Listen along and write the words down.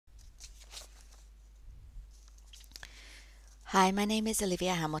Hi, my name is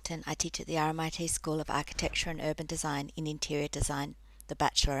Olivia Hamilton. I teach at the RMIT School of Architecture and Urban Design in Interior Design, the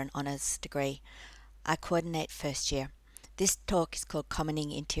Bachelor and Honours degree. I coordinate first year. This talk is called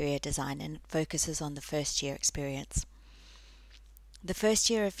Commoning Interior Design and it focuses on the first year experience. The first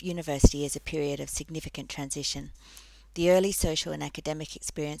year of university is a period of significant transition. The early social and academic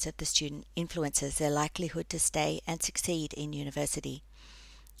experience of the student influences their likelihood to stay and succeed in university.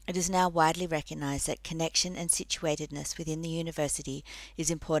 It is now widely recognised that connection and situatedness within the university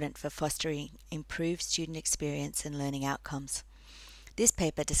is important for fostering improved student experience and learning outcomes. This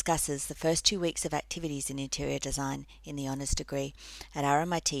paper discusses the first 2 weeks of activities in interior design in the honours degree at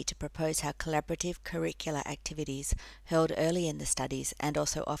RMIT to propose how collaborative curricular activities held early in the studies and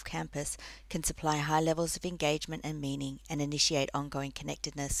also off campus can supply high levels of engagement and meaning and initiate ongoing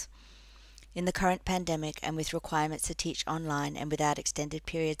connectedness. In the current pandemic and with requirements to teach online and without extended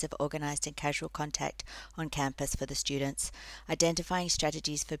periods of organised and casual contact on campus for the students, identifying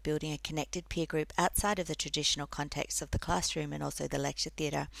strategies for building a connected peer group outside of the traditional context of the classroom and also the lecture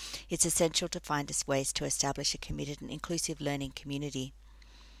theatre, it's essential to find ways to establish a committed and inclusive learning community.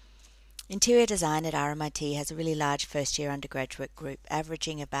 Interior design at RMIT has a really large first-year undergraduate group,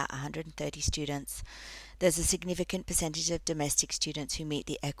 averaging about 130 students. There's a significant percentage of domestic students who meet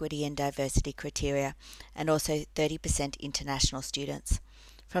the equity and diversity criteria, and also 30% international students.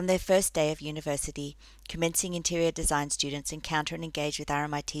 From their first day of university, commencing interior design students encounter and engage with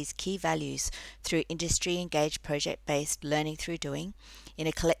RMIT's key values through industry-engaged project-based learning through doing, in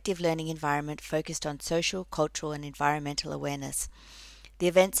a collective learning environment focused on social, cultural and environmental awareness. The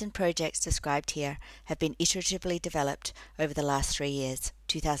events and projects described here have been iteratively developed over the last 3 years,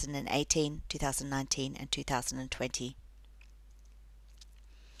 2018, 2019 and 2020.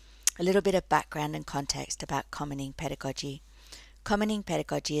 A little bit of background and context about commoning pedagogy. Commoning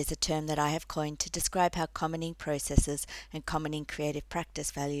pedagogy is a term that I have coined to describe how commoning processes and commoning creative practice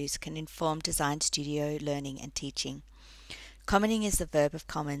values can inform design studio learning and teaching. Commoning is the verb of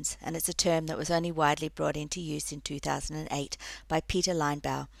commons, and it's a term that was only widely brought into use in 2008 by Peter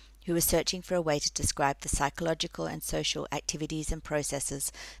Linebaugh, who was searching for a way to describe the psychological and social activities and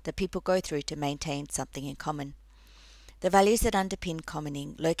processes that people go through to maintain something in common. The values that underpin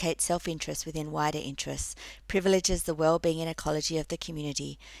commoning locate self-interest within wider interests, privileges the well-being and ecology of the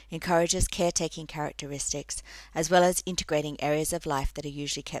community, encourages caretaking characteristics, as well as integrating areas of life that are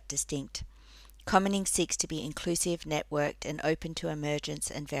usually kept distinct. Commoning seeks to be inclusive, networked, and open to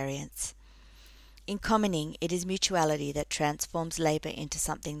emergence and variance. In commoning, it is mutuality that transforms labour into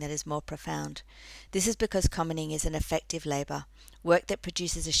something that is more profound. This is because commoning is an effective labour, work that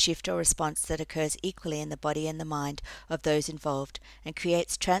produces a shift or response that occurs equally in the body and the mind of those involved and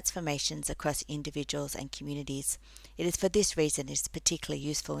creates transformations across individuals and communities. It is for this reason it is particularly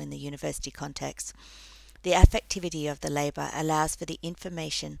useful in the university context. The affectivity of the labour allows for the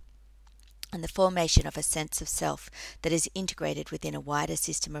information and the formation of a sense of self that is integrated within a wider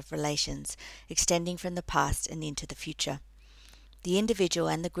system of relations, extending from the past and into the future. The individual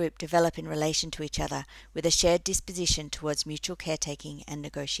and the group develop in relation to each other with a shared disposition towards mutual caretaking and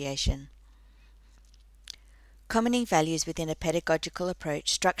negotiation. Commoning values within a pedagogical approach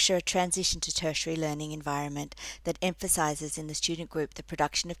structure a transition to tertiary learning environment that emphasises in the student group the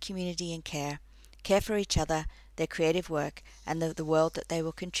production of community and care for each other, their creative work, and the world that they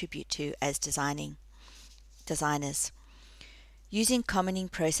will contribute to as designers. Using commoning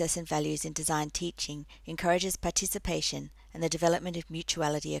process and values in design teaching encourages participation and the development of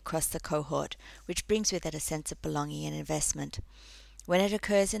mutuality across the cohort, which brings with it a sense of belonging and investment. When it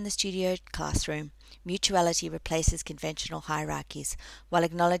occurs in the studio classroom, mutuality replaces conventional hierarchies while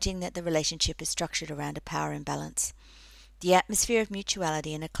acknowledging that the relationship is structured around a power imbalance. The atmosphere of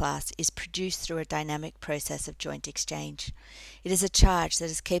mutuality in a class is produced through a dynamic process of joint exchange. It is a charge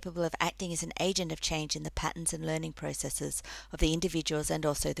that is capable of acting as an agent of change in the patterns and learning processes of the individuals and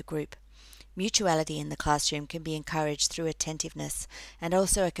also the group. Mutuality in the classroom can be encouraged through attentiveness and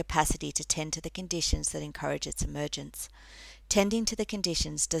also a capacity to tend to the conditions that encourage its emergence. Tending to the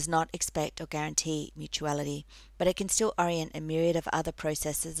conditions does not expect or guarantee mutuality, but it can still orient a myriad of other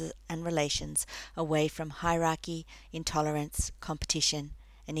processes and relations away from hierarchy, intolerance, competition,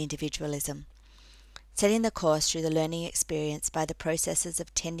 and individualism. Setting the course through the learning experience by the processes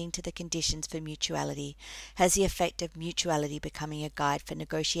of tending to the conditions for mutuality has the effect of mutuality becoming a guide for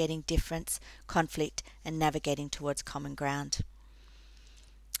negotiating difference, conflict, and navigating towards common ground.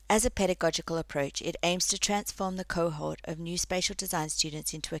 As a pedagogical approach, it aims to transform the cohort of new spatial design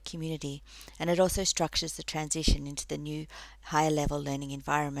students into a community, and it also structures the transition into the new higher level learning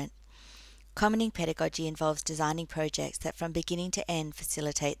environment. Commoning pedagogy involves designing projects that from beginning to end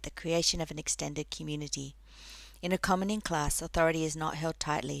facilitate the creation of an extended community. In a commoning class, authority is not held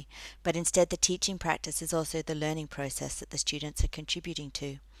tightly, but instead the teaching practice is also the learning process that the students are contributing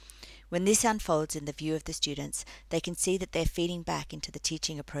to. When this unfolds in the view of the students, they can see that they're feeding back into the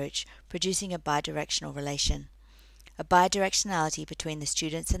teaching approach, producing a bidirectional relation. A bidirectionality between the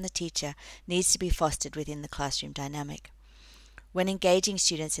students and the teacher needs to be fostered within the classroom dynamic. When engaging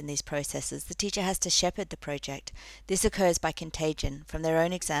students in these processes, the teacher has to shepherd the project. This occurs by contagion, from their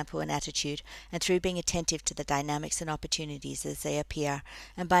own example and attitude, and through being attentive to the dynamics and opportunities as they appear,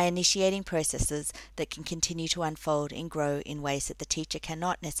 and by initiating processes that can continue to unfold and grow in ways that the teacher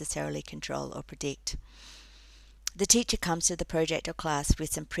cannot necessarily control or predict. The teacher comes to the project or class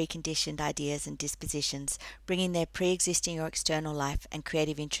with some preconditioned ideas and dispositions, bringing their pre-existing or external life and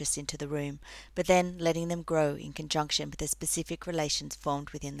creative interests into the room, but then letting them grow in conjunction with the specific relations formed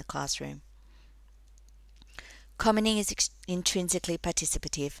within the classroom. Commoning is intrinsically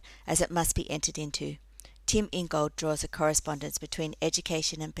participative, as it must be entered into. Tim Ingold draws a correspondence between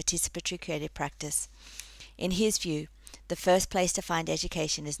education and participatory creative practice. In his view, the first place to find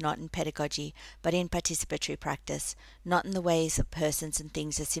education is not in pedagogy, but in participatory practice, not in the ways that persons and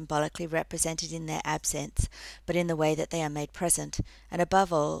things are symbolically represented in their absence, but in the way that they are made present, and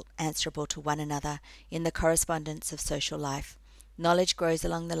above all, answerable to one another, in the correspondence of social life. Knowledge grows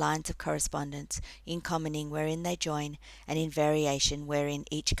along the lines of correspondence, in commoning wherein they join, and in variation wherein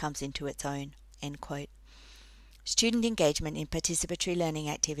each comes into its own." End quote. Student engagement in participatory learning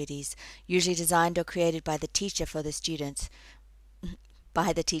activities, usually designed or created by the teacher for the students,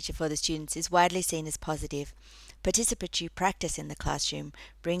 is widely seen as positive. Participatory practice in the classroom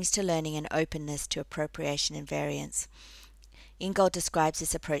brings to learning an openness to appropriation and variance. Ingold describes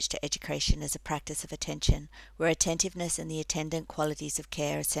this approach to education as a practice of attention, where attentiveness and the attendant qualities of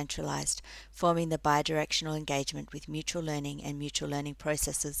care are centralized, forming the bidirectional engagement with mutual learning and mutual learning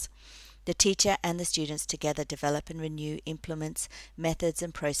processes. The teacher and the students together develop and renew implements, methods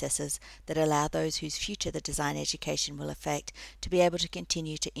and processes that allow those whose future the design education will affect to be able to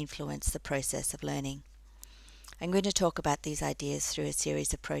continue to influence the process of learning. I'm going to talk about these ideas through a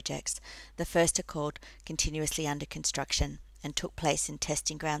series of projects. The first are called Continuously Under Construction and took place in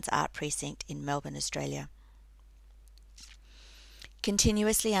Testing Grounds Art Precinct in Melbourne, Australia.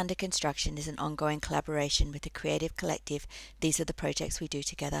 Continuously Under Construction is an ongoing collaboration with the creative collective These Are the Projects We Do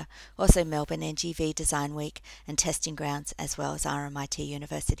Together, also Melbourne NGV Design Week and Testing Grounds, as well as RMIT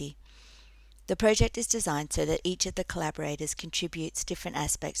University. The project is designed so that each of the collaborators contributes different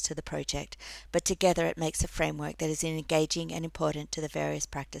aspects to the project, but together it makes a framework that is engaging and important to the various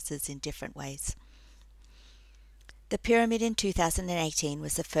practices in different ways. The Pyramid in 2018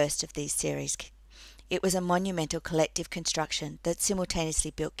 was the first of these series. It was a monumental collective construction that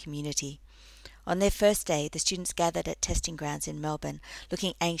simultaneously built community. On their first day, the students gathered at Testing Grounds in Melbourne,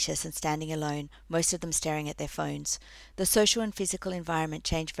 looking anxious and standing alone, most of them staring at their phones. The social and physical environment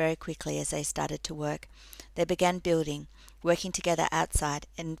changed very quickly as they started to work. They began building, working together outside,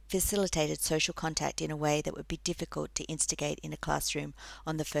 and facilitated social contact in a way that would be difficult to instigate in a classroom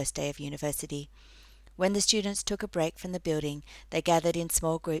on the first day of university. When the students took a break from the building, they gathered in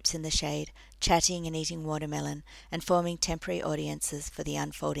small groups in the shade, chatting and eating watermelon, and forming temporary audiences for the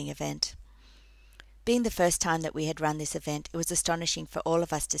unfolding event. Being the first time that we had run this event, it was astonishing for all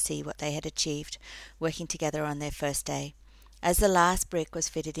of us to see what they had achieved, working together on their first day. As the last brick was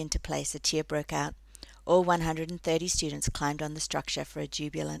fitted into place, a cheer broke out. All 130 students climbed on the structure for a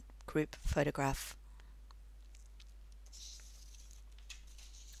jubilant group photograph.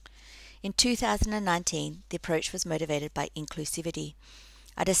 In 2019, the approach was motivated by inclusivity.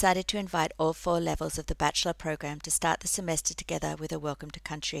 I decided to invite all 4 levels of the bachelor program to start the semester together with a Welcome to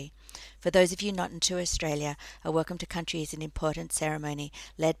Country. For those of you not into Australia, a Welcome to Country is an important ceremony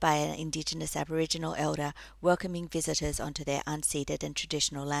led by an Indigenous Aboriginal elder welcoming visitors onto their unceded and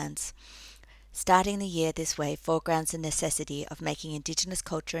traditional lands. Starting the year this way foregrounds the necessity of making Indigenous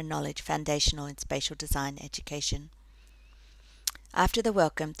culture and knowledge foundational in spatial design education. After the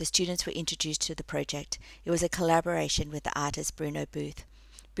welcome, the students were introduced to the project. It was a collaboration with the artist Bruno Booth.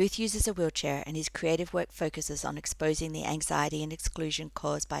 Booth uses a wheelchair and his creative work focuses on exposing the anxiety and exclusion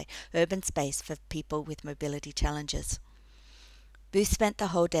caused by urban space for people with mobility challenges. Booth spent the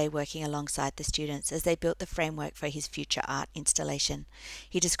whole day working alongside the students as they built the framework for his future art installation.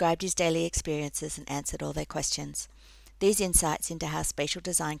 He described his daily experiences and answered all their questions. These insights into how spatial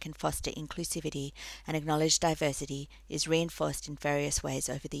design can foster inclusivity and acknowledge diversity is reinforced in various ways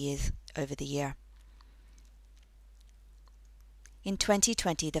over the year. In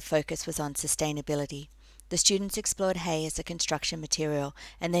 2020, the focus was on sustainability. The students explored hay as a construction material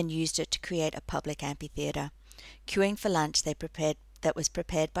and then used it to create a public amphitheatre. Queuing for lunch, they prepared that was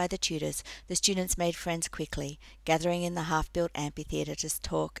prepared by the tutors, the students made friends quickly, gathering in the half-built amphitheatre to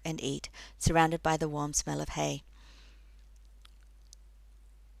talk and eat, surrounded by the warm smell of hay.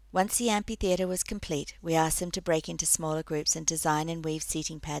 Once the amphitheatre was complete, we asked them to break into smaller groups and design and weave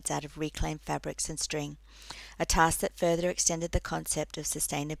seating pads out of reclaimed fabrics and string, a task that further extended the concept of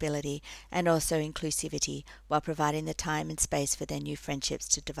sustainability and also inclusivity while providing the time and space for their new friendships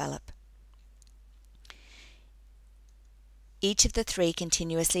to develop. Each of the 3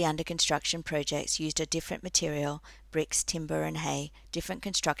 continuously under construction projects used a different material, bricks, timber and hay, different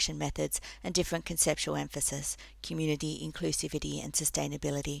construction methods and different conceptual emphasis, community, inclusivity and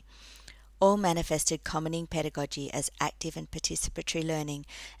sustainability. All manifested commoning pedagogy as active and participatory learning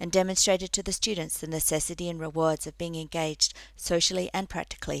and demonstrated to the students the necessity and rewards of being engaged socially and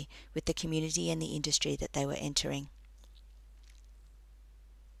practically with the community and the industry that they were entering.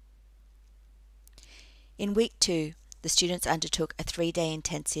 In week 2, the students undertook a 3-day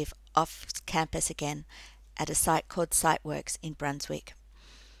intensive off-campus again at a site called SiteWorks in Brunswick.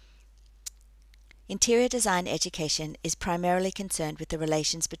 Interior design education is primarily concerned with the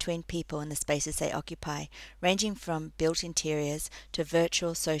relations between people and the spaces they occupy, ranging from built interiors to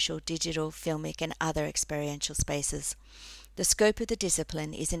virtual, social, digital, filmic and other experiential spaces. The scope of the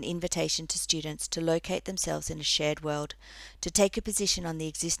discipline is an invitation to students to locate themselves in a shared world, to take a position on the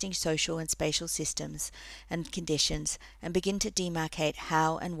existing social and spatial systems and conditions, and begin to demarcate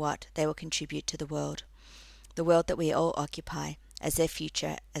how and what they will contribute to the world that we all occupy, as their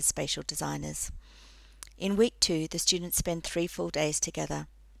future as spatial designers. In week 2, the students spend 3 full days together.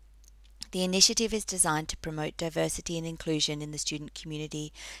 The initiative is designed to promote diversity and inclusion in the student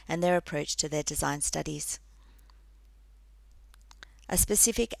community and their approach to their design studies. A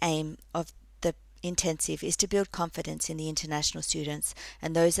specific aim of the intensive is to build confidence in the international students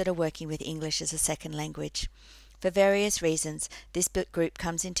and those that are working with English as a second language. For various reasons, this group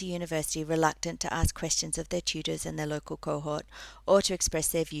comes into university reluctant to ask questions of their tutors and their local cohort, or to express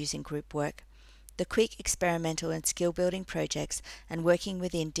their views in group work. The quick experimental and skill-building projects and working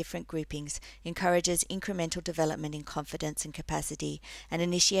within different groupings encourages incremental development in confidence and capacity and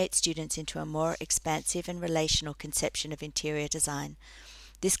initiates students into a more expansive and relational conception of interior design.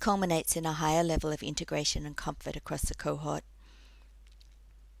 This culminates in a higher level of integration and comfort across the cohort.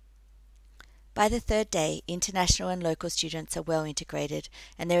 By the 3rd day, international and local students are well integrated,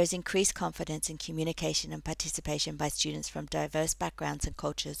 and there is increased confidence in communication and participation by students from diverse backgrounds and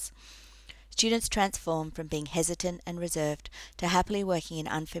cultures. Students transform from being hesitant and reserved to happily working in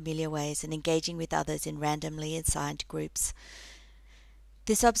unfamiliar ways and engaging with others in randomly assigned groups.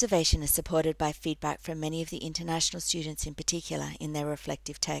 This observation is supported by feedback from many of the international students in particular in their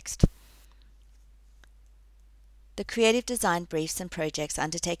reflective text. The creative design briefs and projects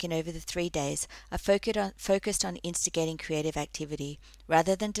undertaken over the 3 days are focused on instigating creative activity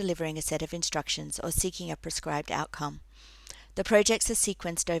rather than delivering a set of instructions or seeking a prescribed outcome. The projects are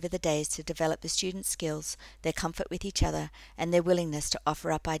sequenced over the days to develop the students' skills, their comfort with each other, and their willingness to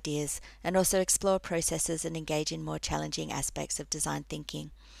offer up ideas, and also explore processes and engage in more challenging aspects of design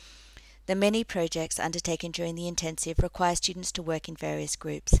thinking. The many projects undertaken during the intensive require students to work in various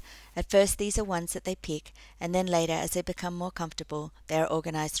groups. At first, these are ones that they pick, and then later, as they become more comfortable, they are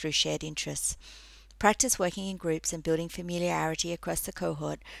organized through shared interests. Practice working in groups and building familiarity across the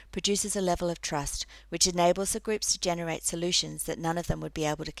cohort produces a level of trust, which enables the groups to generate solutions that none of them would be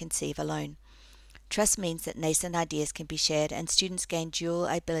able to conceive alone. Trust means that nascent ideas can be shared and students gain dual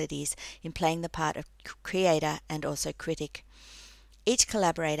abilities in playing the part of creator and also critic. Each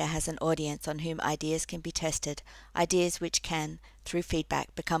collaborator has an audience on whom ideas can be tested, ideas which can, through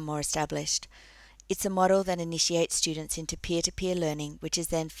feedback, become more established. It's a model that initiates students into peer-to-peer learning, which is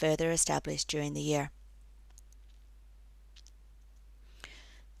then further established during the year.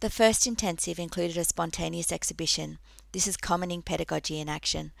 The first intensive included a spontaneous exhibition. This is Commoning Pedagogy in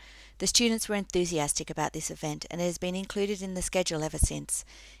Action. The students were enthusiastic about this event and it has been included in the schedule ever since.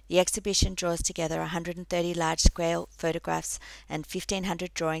 The exhibition draws together 130 large-scale photographs and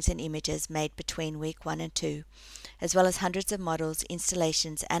 1,500 drawings and images made between week 1 and 2, as well as hundreds of models,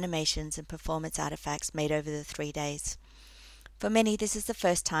 installations, animations and performance artifacts made over the 3 days. For many, this is the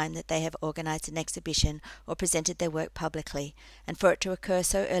first time that they have organized an exhibition or presented their work publicly, and for it to occur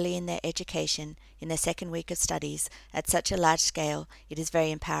so early in their education, in their second week of studies, at such a large scale, it is very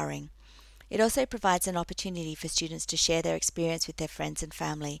empowering. It also provides an opportunity for students to share their experience with their friends and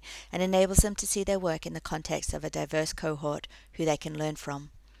family, and enables them to see their work in the context of a diverse cohort who they can learn from.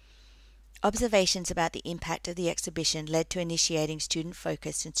 Observations about the impact of the exhibition led to initiating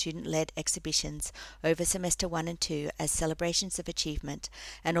student-focused and student-led exhibitions over semester 1 and 2 as celebrations of achievement,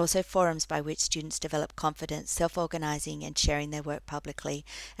 and also forums by which students develop confidence, self-organizing and sharing their work publicly,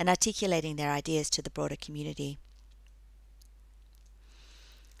 and articulating their ideas to the broader community.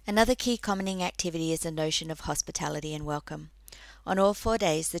 Another key commoning activity is the notion of hospitality and welcome. On all 4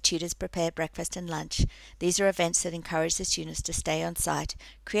 days, the tutors prepare breakfast and lunch. These are events that encourage the students to stay on site,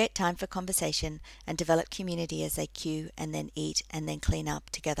 create time for conversation, and develop community as they queue and then eat and then clean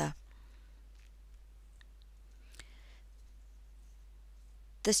up together.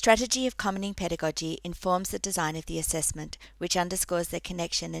 The strategy of commoning pedagogy informs the design of the assessment, which underscores their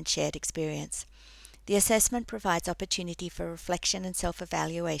connection and shared experience. The assessment provides opportunity for reflection and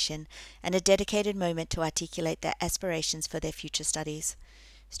self-evaluation and a dedicated moment to articulate their aspirations for their future studies.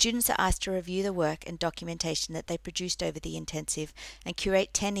 Students are asked to review the work and documentation that they produced over the intensive and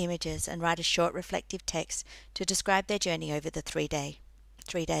curate 10 images and write a short reflective text to describe their journey over the 3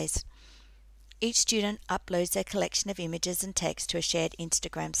 days. Each student uploads their collection of images and text to a shared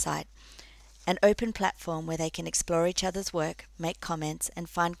Instagram site, an open platform where they can explore each other's work, make comments, and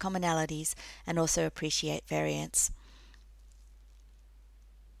find commonalities, and also appreciate variance.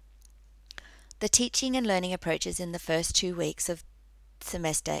 The teaching and learning approaches in the first 2 weeks of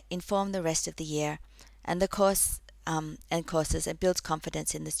semester inform the rest of the year and the courses and builds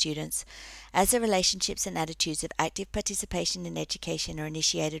confidence in the students. As the relationships and attitudes of active participation in education are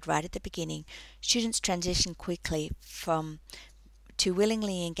initiated right at the beginning, students transition quickly to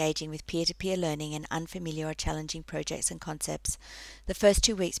willingly engaging with peer-to-peer learning and unfamiliar or challenging projects and concepts. The first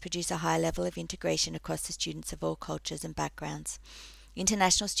 2 weeks produce a high level of integration across the students of all cultures and backgrounds.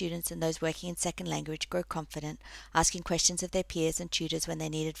 International students and those working in second language grow confident, asking questions of their peers and tutors when they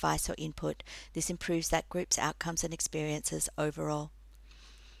need advice or input. This improves that group's outcomes and experiences overall.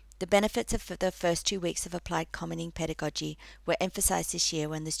 The benefits of the first 2 weeks of applied commoning pedagogy were emphasized this year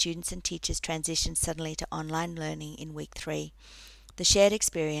when the students and teachers transitioned suddenly to online learning in week 3. The shared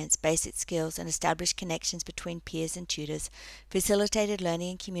experience, basic skills, and established connections between peers and tutors facilitated learning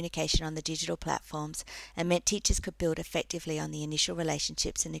and communication on the digital platforms and meant teachers could build effectively on the initial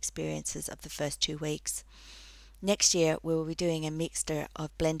relationships and experiences of the first 2 weeks. Next year, we will be doing a mixture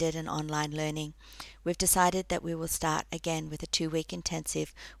of blended and online learning. We've decided that we will start again with a 2-week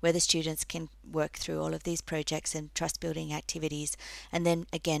intensive where the students can work through all of these projects and trust-building activities, and then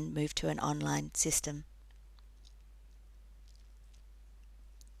again move to an online system.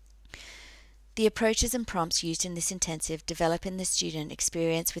 The approaches and prompts used in this intensive develop in the student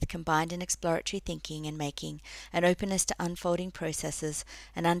experience with combined and exploratory thinking and making, an openness to unfolding processes,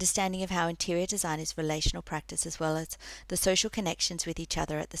 an understanding of how interior design is relational practice as well as the social connections with each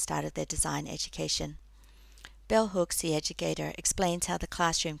other at the start of their design education. Bell Hooks, the educator, explains how the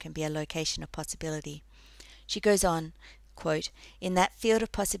classroom can be a location of possibility. She goes on, quote, "In that field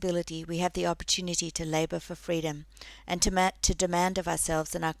of possibility we have the opportunity to labour for freedom and to demand of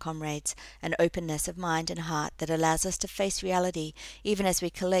ourselves and our comrades an openness of mind and heart that allows us to face reality even as we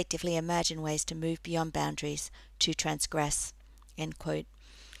collectively imagine ways to move beyond boundaries, to transgress." End quote.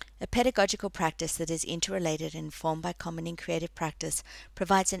 A pedagogical practice that is interrelated and informed by commoning creative practice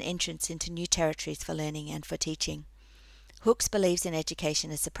provides an entrance into new territories for learning and for teaching. Hooks believes in education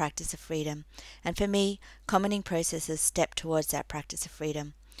as the practice of freedom, and for me, commoning processes step towards that practice of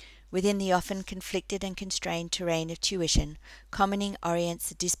freedom. Within the often conflicted and constrained terrain of tuition, commoning orients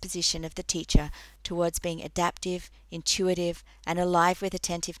the disposition of the teacher towards being adaptive, intuitive, and alive with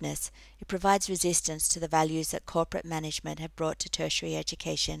attentiveness. It provides resistance to the values that corporate management have brought to tertiary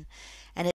education, and it